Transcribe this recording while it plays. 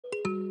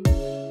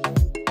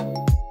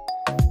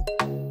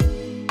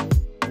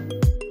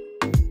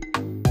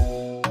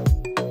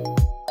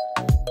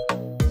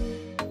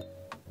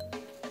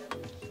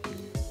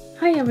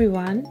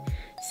everyone!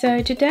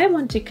 So today I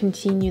want to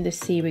continue the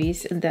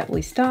series that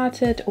we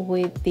started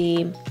with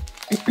the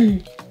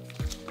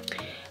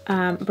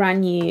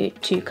brand new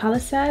 2 color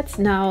sets.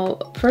 Now,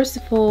 first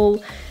of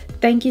all,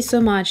 thank you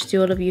so much to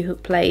all of you who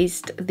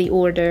placed the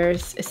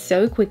orders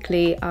so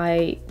quickly.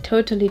 I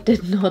totally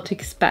did not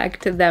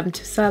expect them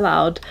to sell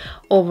out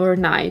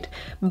overnight.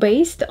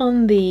 Based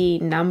on the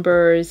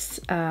numbers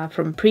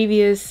from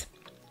previous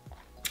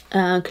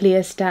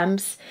clear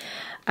stamps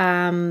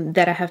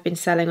that I have been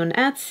selling on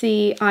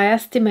Etsy, I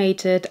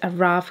estimated a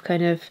rough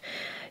kind of,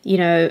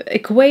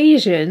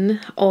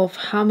 equation of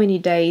how many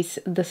days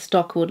the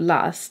stock would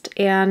last.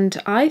 And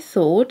I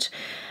thought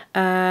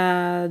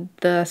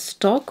the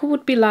stock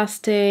would be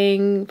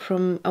lasting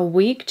from a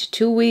week to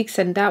 2 weeks,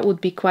 and that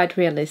would be quite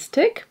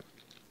realistic.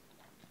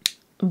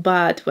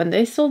 But when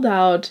they sold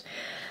out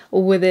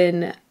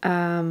within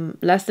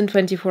less than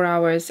 24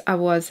 hours, I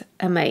was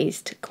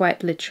amazed,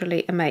 quite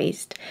literally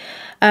amazed.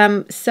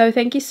 So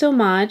thank you so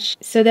much.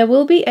 So there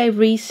will be a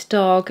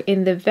restock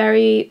in the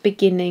very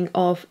beginning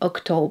of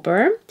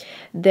October.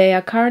 They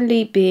are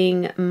currently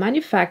being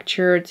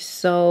manufactured,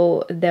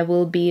 so there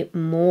will be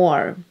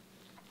more.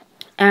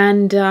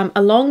 And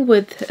along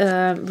with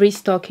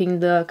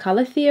restocking the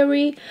color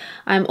theory,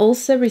 I'm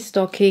also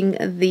restocking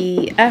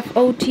the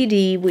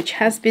FOTD, which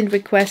has been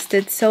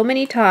requested so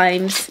many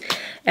times,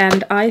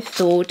 and I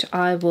thought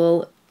I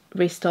will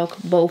restock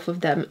both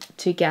of them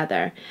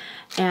together.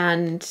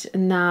 And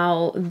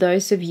now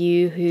those of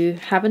you who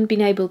haven't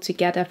been able to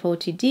get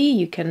FOTD,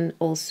 you can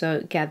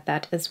also get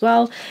that as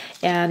well.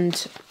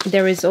 And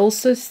there is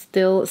also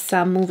still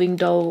some moving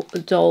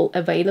doll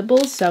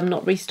available, so I'm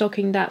not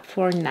restocking that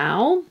for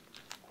now.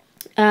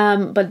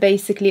 But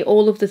basically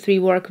all of the 3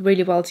 work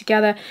really well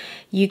together.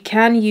 You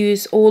can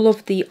use all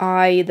of the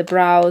eye, the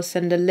brows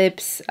and the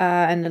lips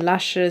and the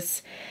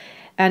lashes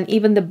and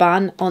even the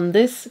bun on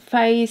this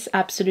face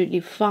absolutely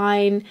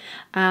fine.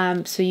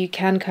 So you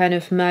can kind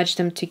of merge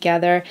them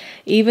together.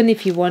 Even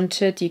if you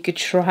wanted, you could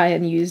try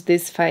and use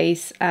this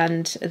face,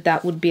 and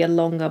that would be a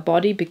longer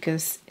body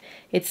because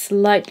it's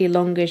slightly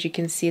longer. As you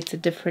can see, it's a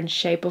different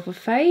shape of a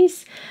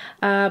face,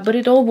 but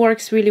it all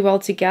works really well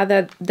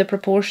together. The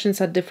proportions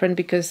are different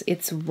because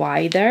it's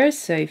wider,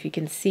 so if you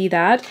can see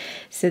that.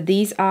 So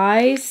these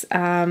eyes,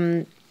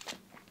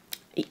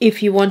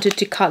 if you wanted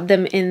to cut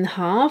them in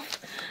half,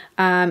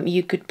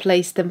 you could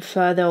place them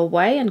further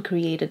away and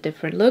create a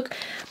different look.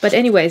 But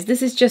anyways,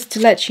 this is just to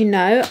let you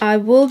know. I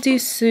will do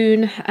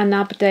soon an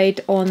update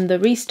on the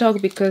restock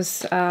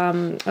because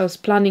I was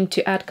planning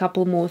to add a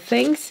couple more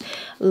things,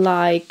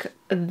 like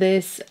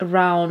this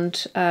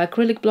round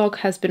acrylic block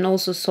has been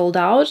also sold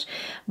out,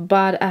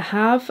 but I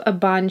have a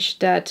bunch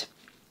that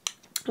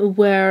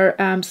were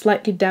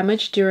slightly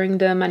damaged during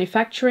the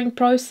manufacturing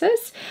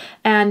process,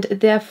 and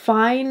they're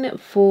fine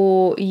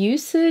for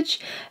usage.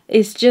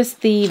 It's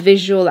just the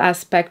visual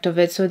aspect of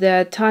it. So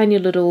they're tiny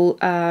little,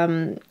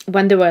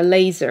 when they were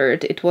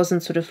lasered, it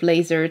wasn't sort of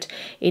lasered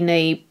in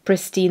a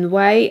pristine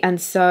way,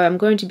 and so I'm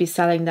going to be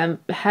selling them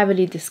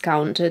heavily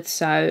discounted.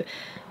 So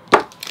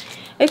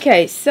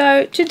okay,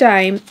 so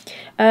today,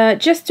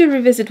 just to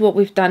revisit what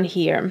we've done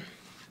here.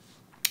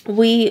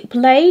 We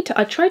played,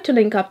 I tried to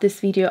link up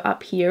this video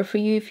up here for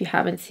you if you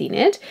haven't seen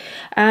it.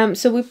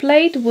 So we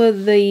played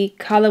with the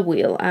color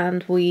wheel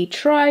and we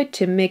tried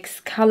to mix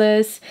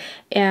colors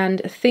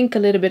and think a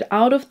little bit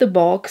out of the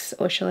box,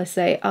 or shall I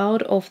say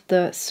out of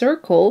the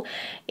circle,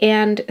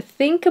 and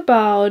think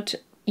about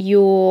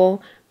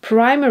your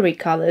primary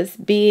colors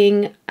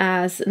being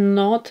as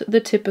not the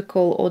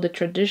typical or the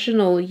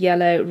traditional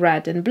yellow,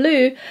 red and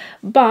blue,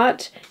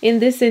 but in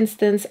this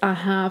instance I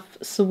have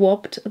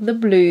swapped the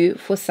blue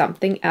for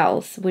something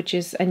else, which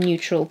is a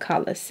neutral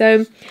color.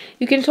 So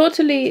you can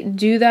totally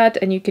do that,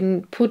 and you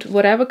can put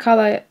whatever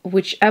color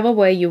whichever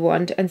way you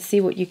want and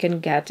see what you can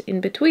get in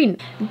between.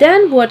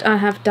 Then what I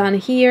have done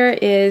here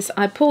is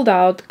I pulled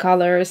out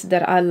colors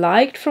that I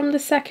liked from the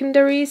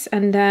secondaries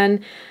and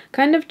then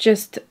kind of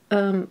just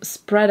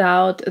spread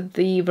out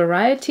the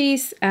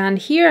varieties. And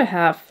here I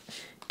have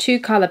 2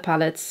 color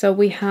palettes. So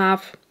we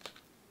have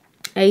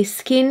a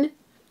skin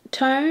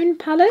tone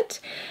palette,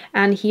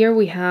 and here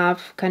we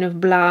have kind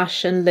of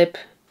blush and lip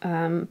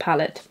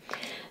palette.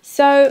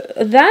 So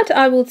that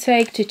I will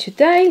take to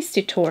today's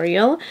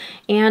tutorial,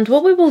 and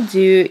what we will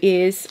do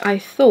is, I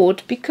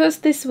thought, because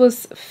this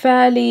was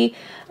fairly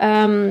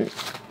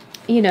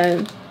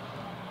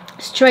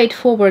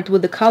straightforward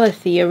with the color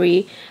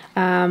theory,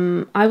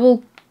 I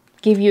will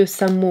give you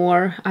some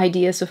more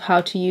ideas of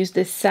how to use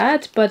this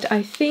set, but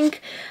I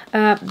think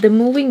the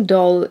moving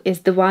doll is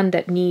the one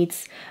that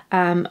needs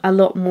a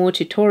lot more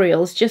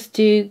tutorials just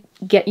to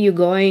get you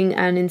going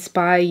and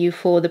inspire you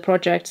for the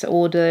projects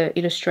or the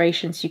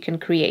illustrations you can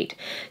create.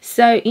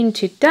 So in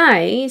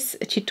today's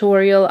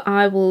tutorial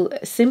I will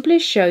simply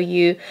show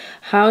you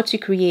how to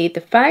create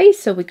the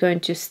face. So we're going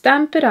to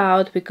stamp it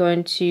out, we're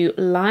going to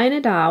line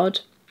it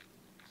out,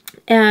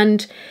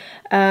 and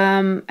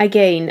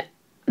again,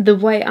 the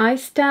way I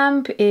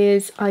stamp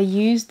is I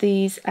use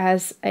these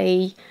as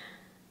a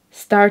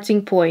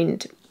starting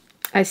point.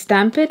 I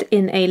stamp it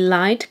in a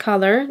light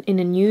color, in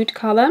a nude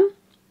color.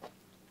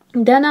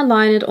 Then I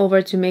line it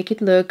over to make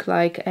it look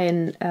like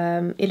an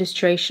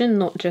illustration,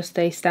 not just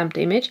a stamped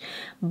image.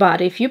 But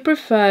if you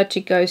prefer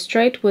to go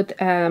straight with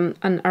an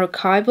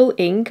archival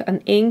ink,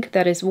 an ink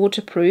that is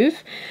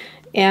waterproof,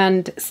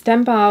 and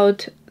stamp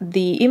out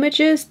the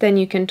images, then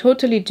you can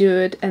totally do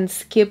it and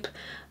skip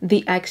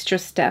the extra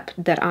step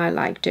that I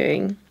like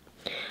doing.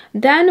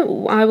 Then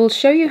I will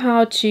show you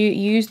how to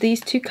use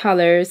these two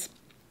colors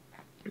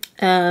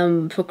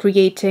for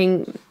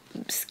creating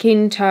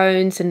skin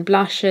tones and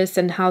blushes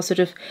and how sort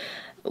of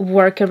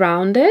work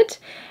around it,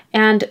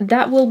 and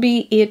that will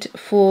be it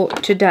for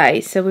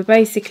today. So we're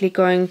basically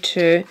going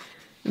to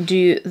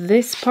do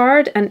this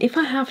part, and if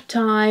I have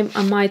time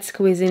I might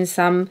squeeze in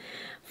some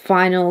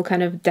final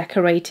kind of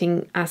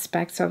decorating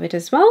aspects of it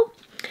as well.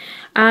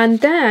 And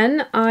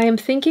then I am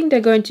thinking there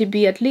are going to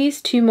be at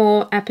least 2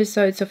 more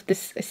episodes of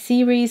this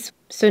series.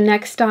 So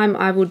next time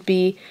I would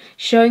be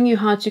showing you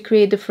how to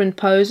create different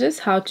poses,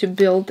 how to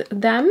build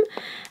them.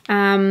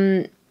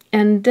 And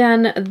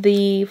then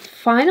the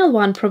final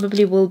one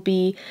probably will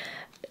be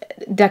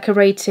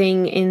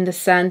decorating in the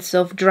sense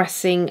of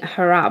dressing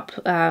her up,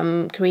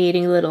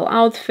 creating little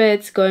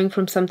outfits, going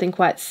from something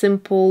quite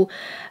simple,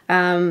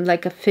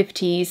 like a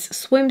 50s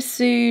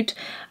swimsuit,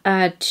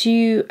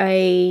 to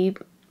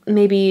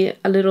maybe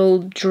a little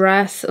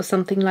dress or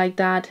something like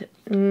that.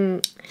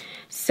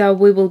 So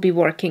we will be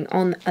working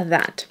on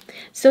that.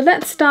 So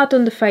let's start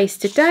on the face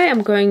today.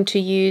 I'm going to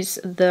use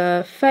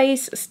the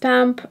face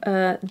stamp,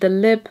 the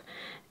lip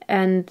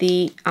and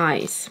the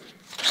eyes.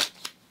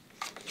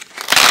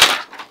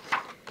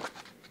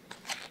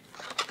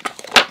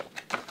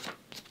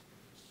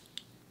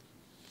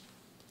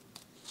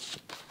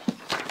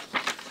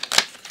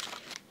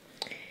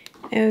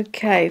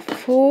 Okay,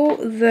 for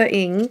the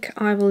ink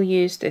I will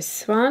use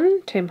this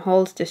one, Tim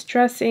Holtz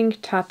Distress Ink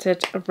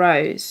Tattered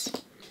Rose.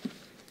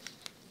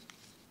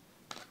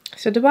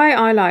 So the way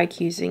I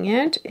like using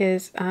it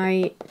is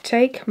I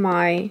take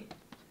my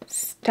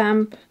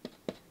stamp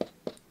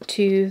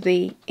to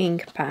the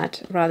ink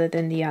pad rather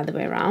than the other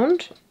way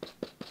around.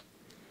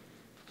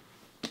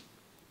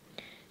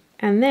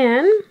 And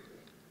then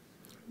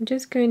I'm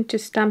just going to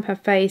stamp her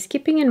face,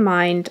 keeping in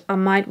mind I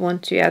might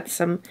want to add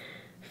some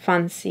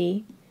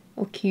fancy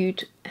or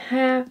cute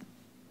hair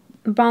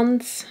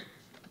buns,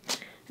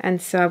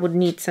 and so I would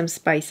need some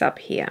space up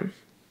here.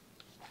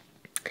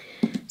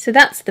 So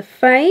that's the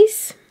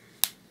face.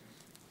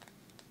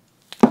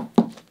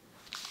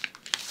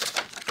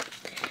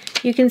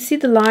 You can see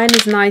the line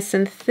is nice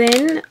and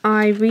thin.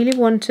 I really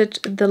wanted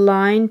the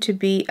line to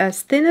be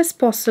as thin as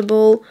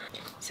possible.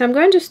 So I'm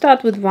going to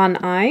start with one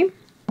eye,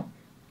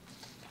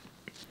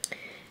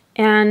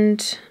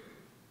 and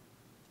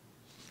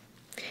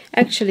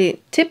actually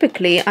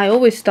typically I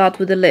always start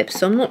with the lips,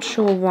 so I'm not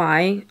sure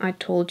why I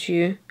told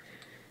you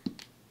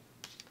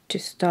to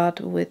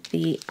start with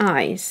the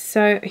eyes.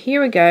 So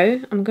here we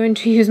go. I'm going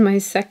to use my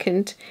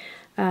second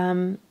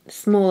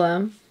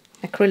smaller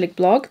acrylic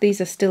block. These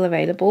are still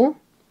available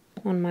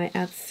on my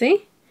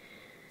Etsy.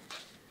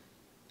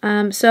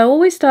 So I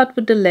always start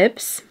with the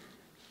lips.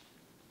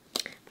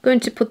 I'm going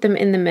to put them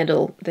in the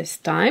middle this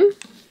time.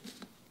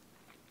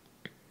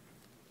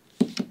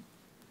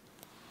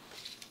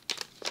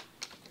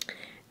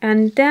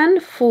 And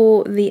then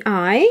for the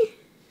eye,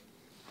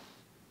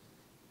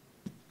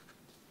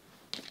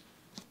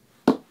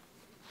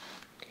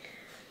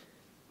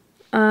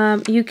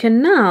 you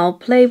can now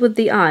play with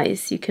the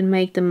eyes. You can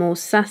make them more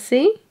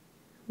sassy,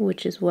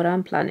 which is what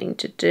I'm planning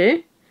to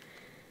do.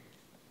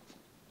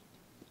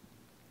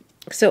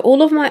 So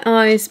all of my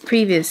eyes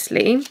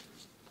previously,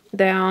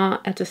 they are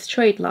at a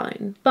straight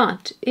line,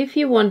 but if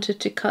you wanted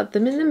to cut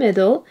them in the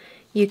middle,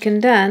 you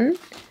can then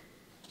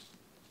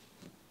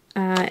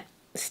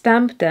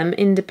stamp them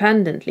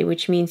independently,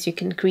 which means you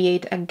can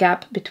create a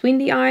gap between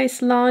the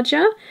eyes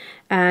larger,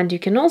 and you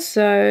can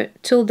also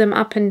tilt them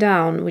up and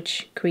down,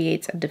 which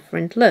creates a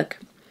different look.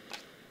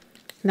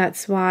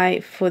 That's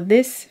why for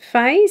this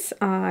face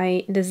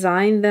I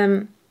designed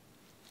them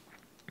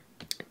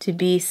to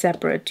be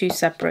separate, 2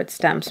 separate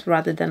stamps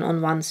rather than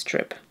on one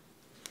strip.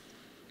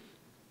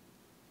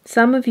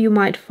 Some of you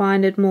might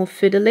find it more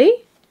fiddly,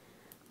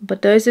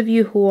 but those of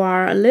you who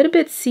are a little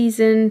bit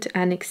seasoned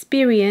and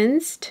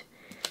experienced,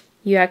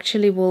 you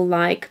actually will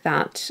like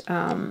that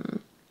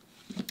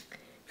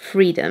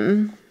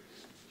freedom.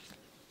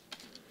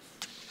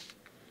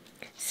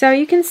 So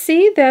you can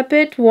see they're a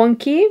bit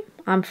wonky.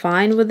 I'm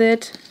fine with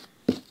it.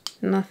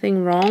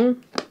 Nothing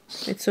wrong.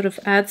 It sort of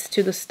adds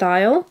to the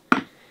style.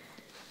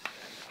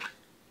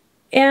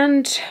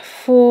 And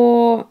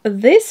for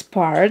this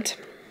part,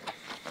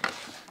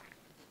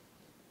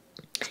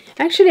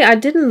 actually I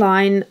didn't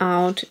line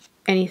out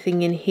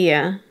anything in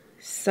here,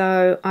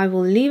 so I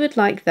will leave it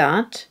like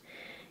that.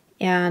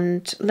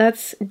 And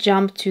let's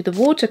jump to the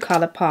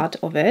watercolor part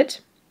of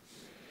it,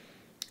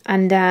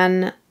 and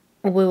then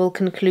we will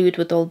conclude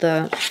with all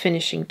the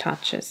finishing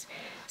touches.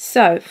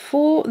 So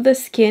for the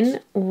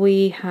skin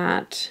we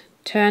had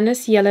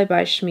Turner's Yellow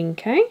by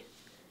Schmincke.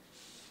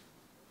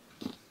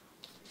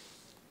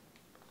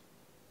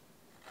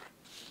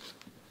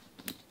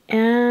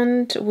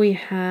 And we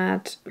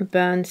had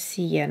Burnt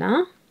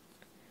Sienna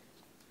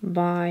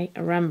by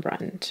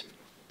Rembrandt.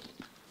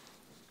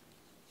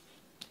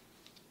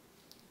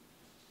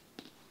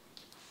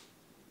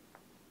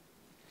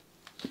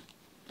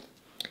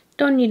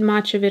 Don't need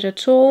much of it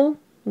at all.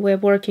 We're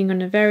working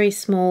on a very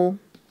small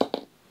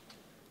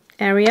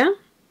area.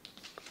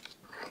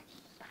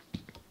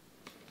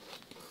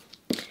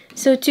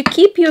 So to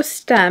keep your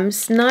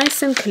stems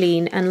nice and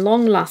clean and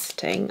long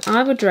lasting,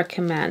 I would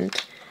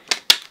recommend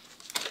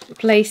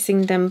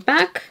placing them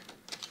back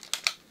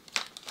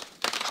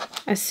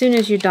as soon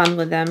as you're done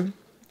with them.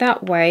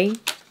 That way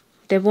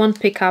they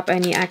won't pick up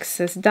any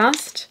excess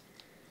dust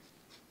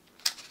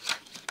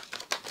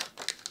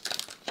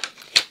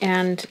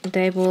and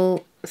they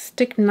will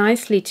stick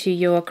nicely to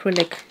your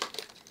acrylic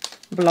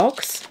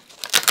blocks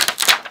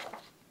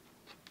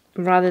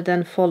rather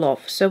than fall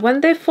off. So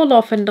when they fall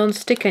off and don't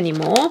stick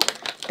anymore,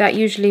 that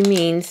usually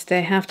means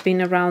they have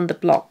been around the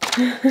block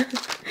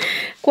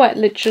quite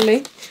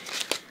literally,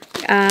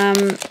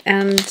 and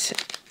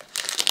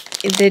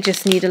they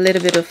just need a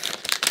little bit of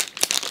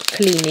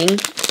cleaning,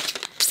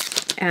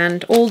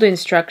 and all the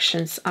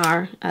instructions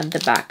are at the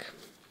back.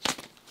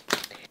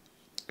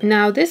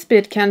 Now this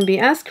bit can be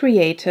as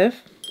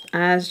creative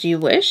as you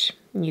wish.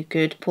 You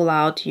could pull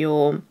out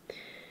your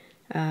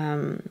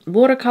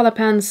watercolor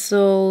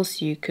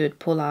pencils, you could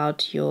pull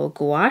out your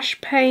gouache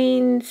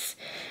paints,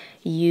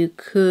 you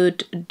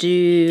could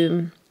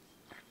do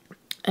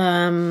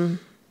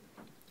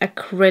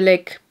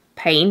acrylic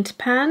paint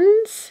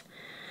pens,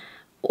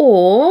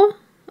 or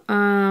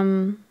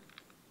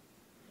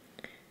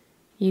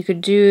you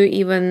could do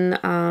even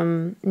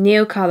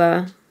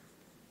Neocolor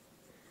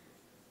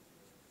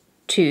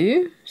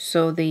 2,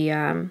 so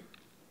the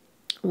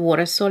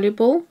water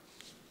soluble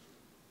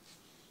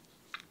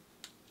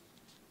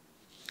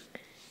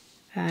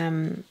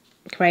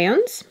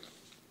crayons.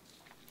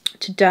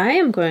 Today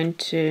I'm going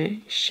to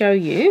show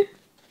you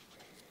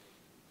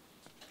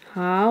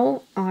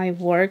how I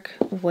work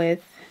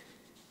with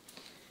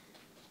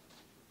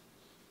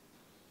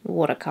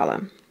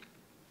watercolor.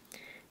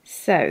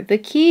 So the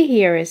key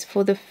here is,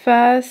 for the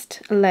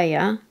first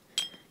layer,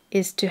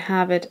 is to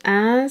have it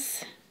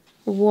as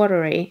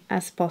watery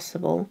as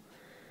possible.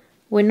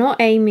 We're not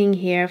aiming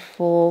here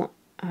for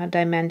a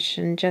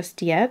dimension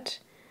just yet.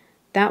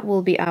 That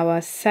will be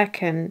our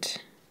second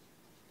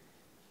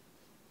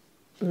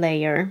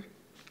layer.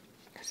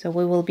 So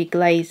we will be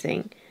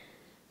glazing.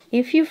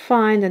 If you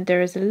find that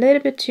there is a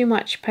little bit too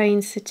much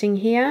paint sitting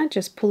here,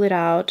 just pull it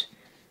out.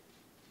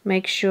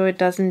 Make sure it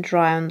doesn't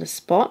dry on the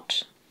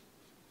spot.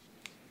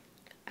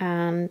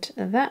 And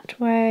that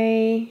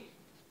way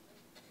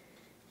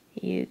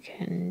you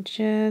can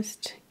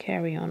just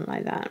carry on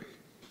like that.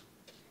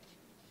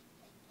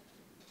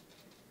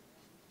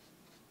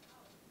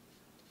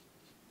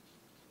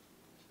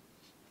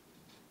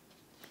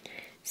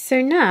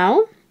 So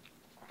now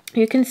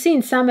you can see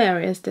in some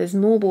areas there's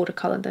more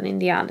watercolor than in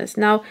the others.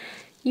 Now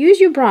use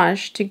your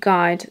brush to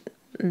guide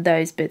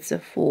those bits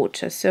of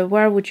water. So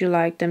where would you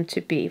like them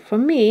to be? For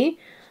me,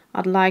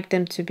 I'd like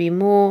them to be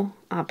more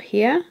up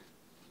here.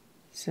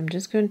 So I'm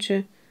just going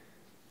to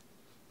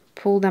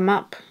pull them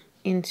up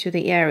into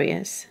the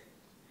areas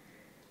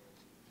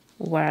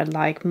where I'd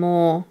like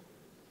more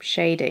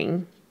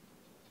shading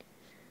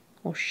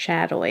or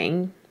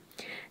shadowing.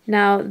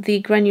 Now the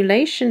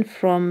granulation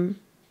from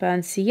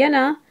Burnt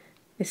Sienna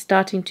is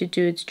starting to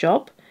do its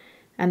job,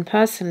 and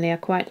personally I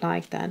quite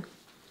like that.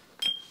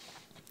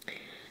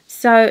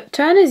 So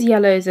Turner's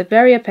yellow is a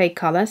very opaque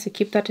color, so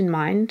keep that in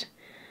mind.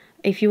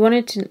 If you want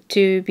it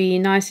to be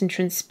nice and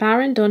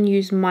transparent, don't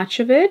use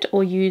much of it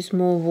or use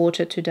more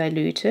water to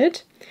dilute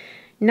it.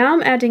 Now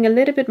I'm adding a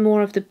little bit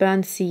more of the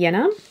Burnt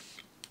Sienna,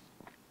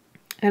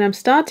 and I'm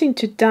starting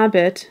to dab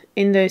it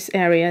in those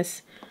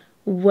areas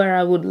where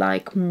I would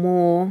like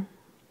more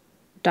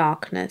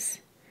darkness.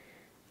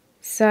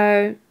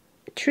 So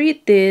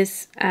treat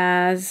this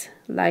as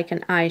like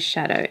an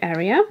eyeshadow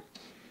area.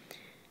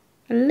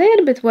 A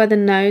little bit where the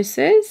nose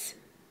is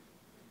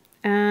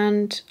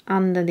and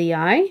under the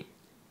eye.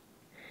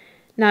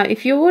 Now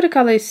if your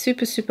watercolor is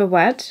super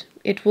wet,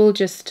 it will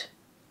just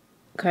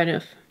kind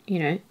of, you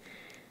know,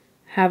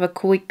 have a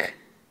quick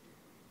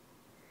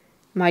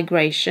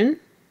migration.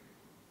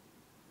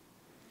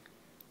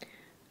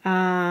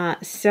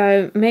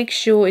 So make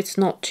sure it's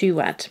not too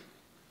wet.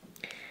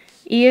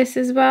 Ears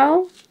as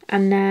well,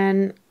 and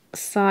then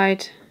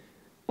side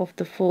of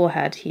the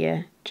forehead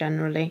here.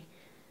 Generally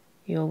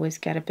you always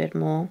get a bit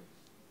more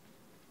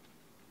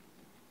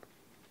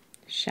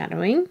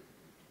shadowing,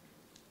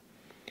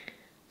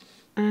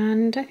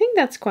 and I think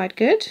that's quite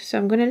good, so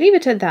I'm going to leave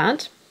it at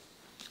that.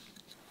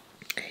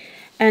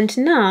 And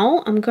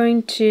now I'm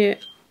going to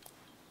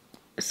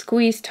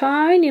squeeze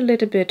tiny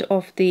little bit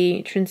of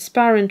the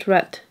transparent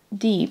red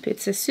deep.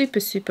 It's a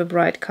super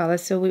bright color,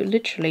 so we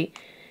literally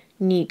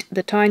need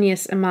the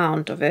tiniest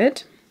amount of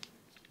it.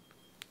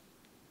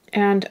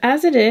 And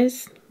as it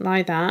is,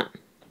 like that,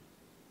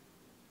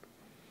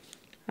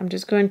 I'm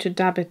just going to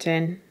dab it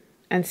in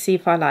and see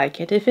if I like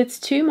it. If it's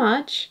too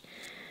much,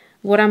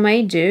 what I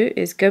may do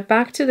is go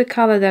back to the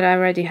color that I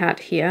already had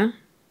here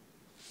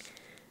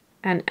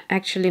and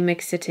actually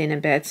mix it in a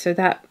bit, so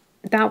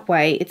that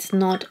way it's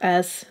not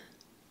as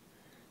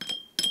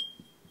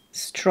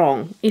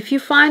strong. If you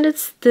find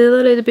it's still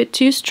a little bit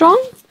too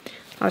strong,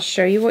 I'll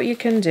show you what you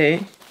can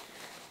do.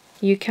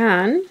 You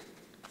can,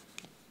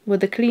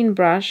 with a clean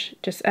brush,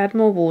 just add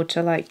more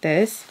water like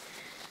this,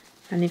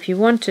 and if you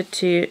wanted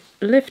to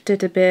lift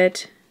it a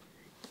bit,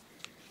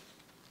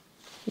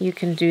 you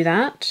can do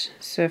that.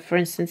 So for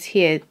instance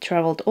here it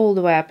traveled all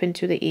the way up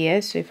into the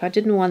ear, so if I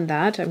didn't want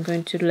that, I'm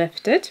going to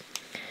lift it.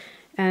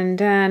 And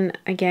then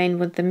again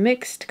with the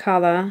mixed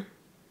color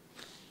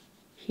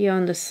here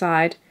on the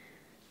side,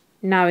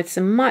 now it's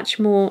a much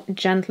more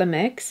gentler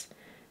mix,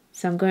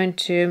 so I'm going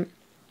to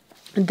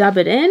dab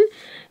it in,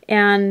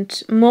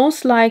 and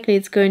most likely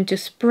it's going to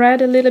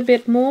spread a little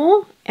bit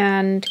more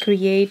and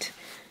create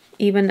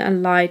even a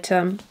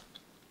lighter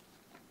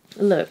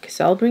look.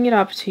 So I'll bring it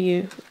up to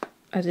you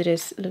as it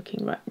is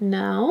looking right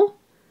now,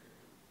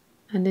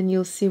 and then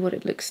you'll see what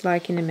it looks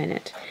like in a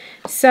minute.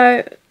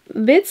 So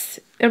bits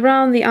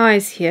around the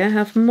eyes here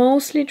have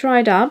mostly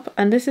dried up,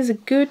 and this is a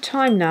good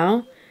time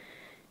now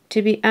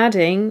to be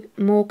adding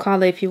more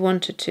color if you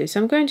wanted to. So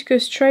I'm going to go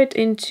straight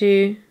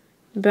into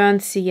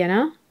burnt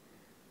sienna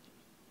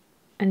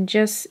and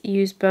just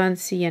use burnt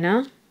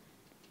sienna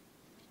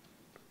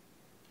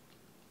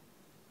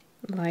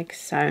like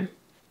so.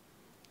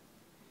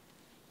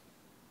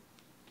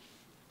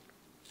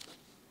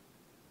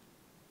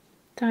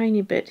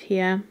 Tiny bit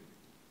here.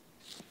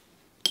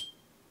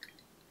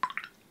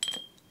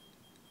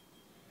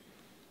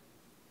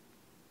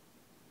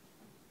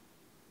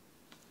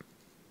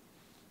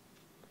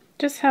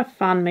 Just have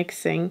fun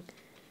mixing.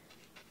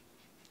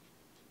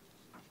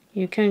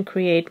 You can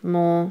create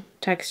more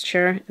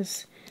texture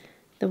as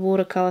the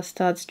watercolor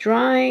starts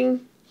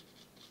drying.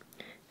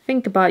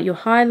 Think about your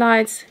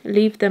highlights,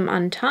 leave them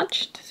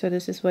untouched. So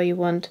this is where you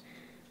want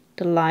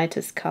the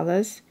lightest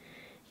colors.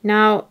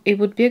 Now it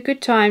would be a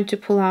good time to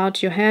pull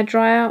out your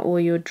hairdryer or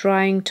your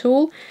drying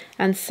tool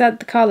and set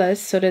the colors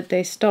so that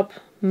they stop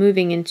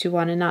moving into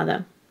one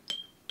another,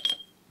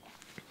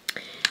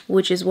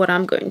 which is what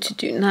I'm going to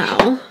do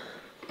now.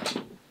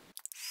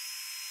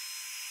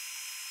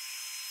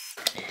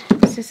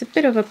 So there's a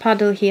bit of a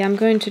puddle here. I'm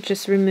going to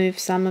just remove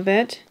some of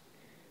it.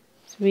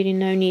 There's really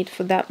no need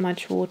for that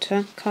much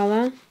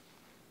watercolor.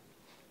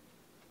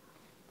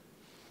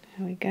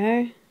 There we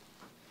go.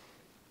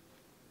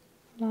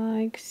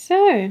 Like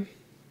so.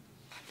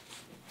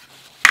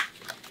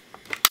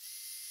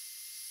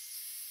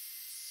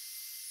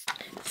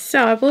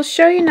 So I will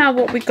show you now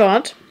what we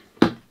got.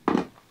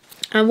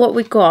 And what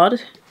we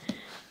got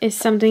is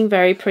something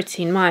very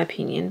pretty in my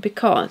opinion,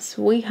 because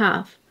we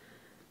have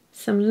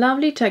some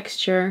lovely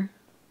texture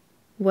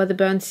where the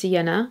burnt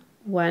sienna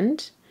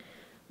went.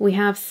 We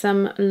have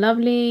some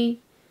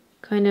lovely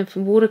kind of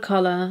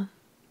watercolor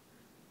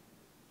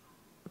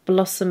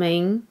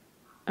blossoming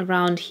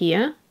around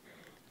here.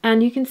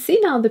 And you can see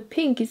now the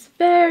pink is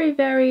very,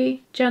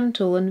 very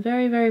gentle and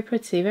very, very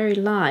pretty, very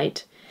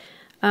light.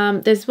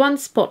 There's one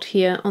spot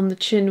here on the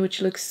chin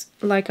which looks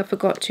like I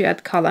forgot to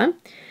add color.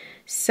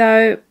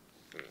 So,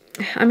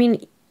 I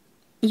mean,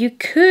 you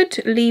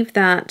could leave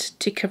that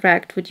to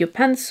correct with your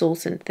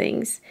pencils and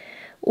things,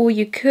 or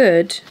you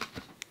could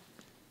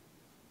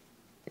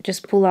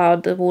just pull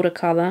out the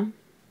watercolor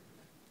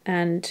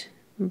and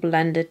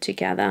blend it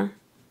together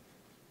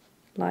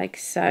like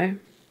so,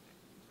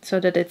 so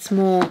that it's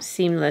more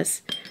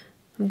seamless.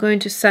 I'm going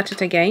to set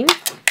it again.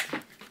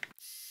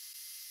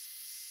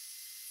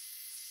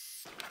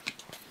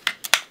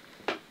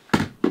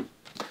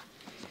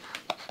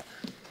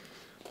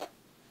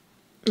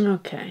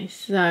 Okay,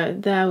 so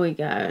there we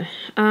go.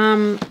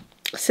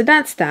 So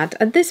that's that.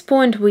 At this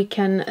point we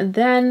can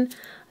then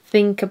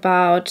think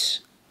about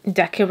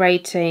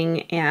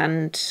decorating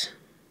and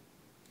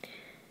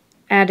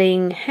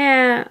adding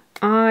hair,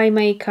 eye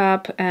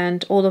makeup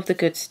and all of the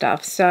good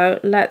stuff. So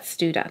let's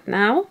do that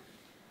now.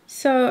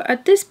 So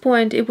at this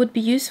point it would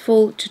be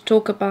useful to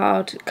talk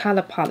about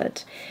color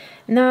palette.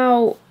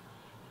 Now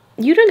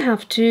you don't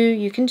have to,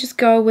 you can just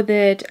go with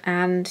it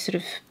and sort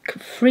of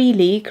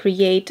freely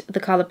create the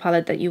color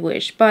palette that you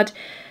wish. But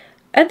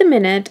at the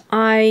minute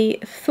I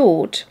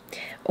thought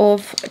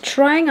of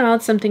trying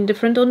out something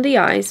different on the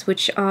eyes,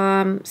 which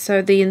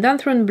so the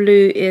Indanthrone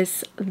Blue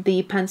is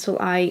the pencil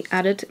I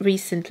added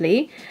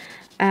recently.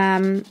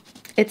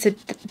 It's a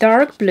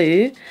dark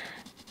blue,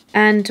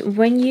 and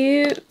when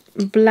you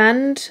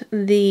blend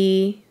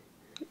the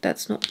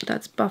that's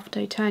buff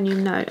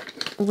titanium, no,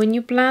 when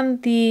you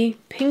blend the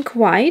pink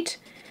white,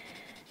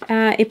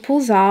 it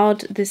pulls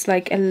out this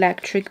like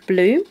electric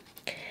blue.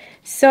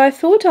 So I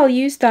thought I'll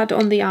use that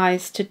on the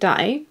eyes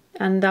today,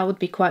 and that would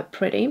be quite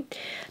pretty.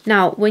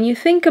 Now when you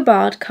think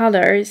about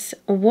colors,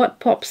 what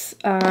pops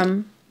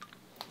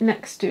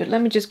next to it,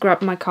 let me just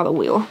grab my color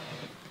wheel.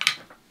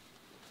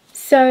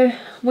 So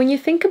when you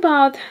think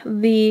about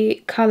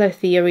the color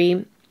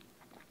theory,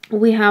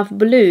 we have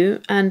blue,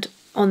 and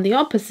on the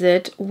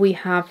opposite we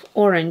have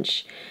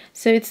orange.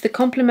 So it's the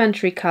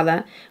complementary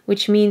color,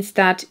 which means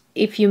that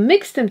if you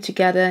mix them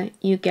together,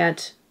 you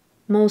get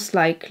most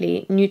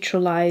likely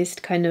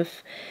neutralized kind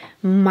of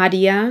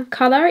muddier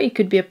color. It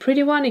could be a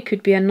pretty one, it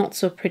could be a not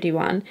so pretty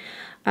one.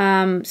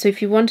 So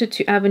if you wanted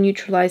to ever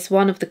neutralize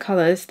one of the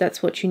colors,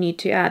 that's what you need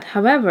to add.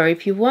 However,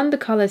 if you want the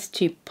colors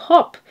to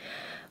pop,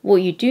 what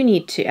you do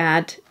need to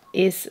add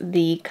is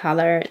the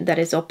color that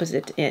is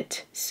opposite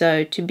it.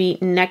 So to be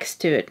next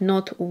to it,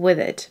 not with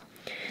it.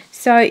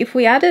 So if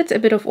we added a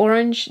bit of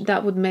orange,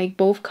 that would make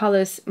both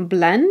colors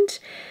blend.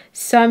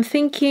 So I'm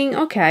thinking,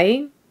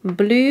 okay,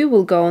 blue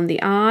will go on the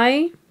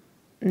eye,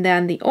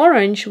 then the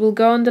orange will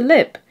go on the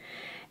lip.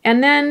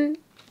 And then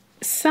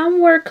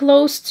somewhere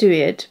close to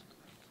it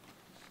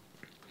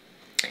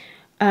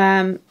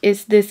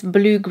is this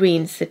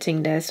blue-green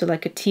sitting there, so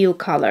like a teal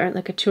color,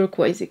 like a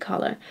turquoisey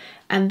color.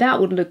 And that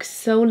would look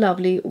so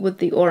lovely with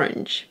the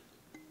orange.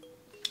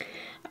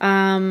 So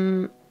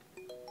I'm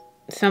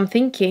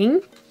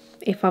thinking,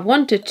 if I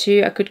wanted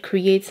to, I could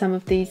create some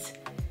of these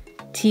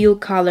teal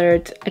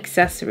colored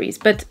accessories,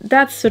 but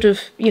that's sort of,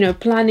 you know,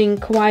 planning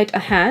quite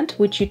ahead,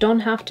 which you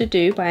don't have to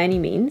do by any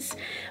means,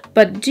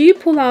 but do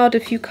pull out a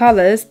few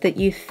colors that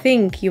you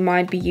think you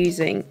might be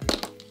using.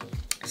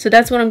 So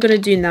that's what I'm going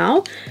to do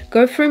now.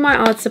 Go through my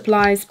art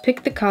supplies,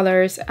 pick the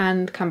colors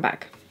and come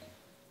back.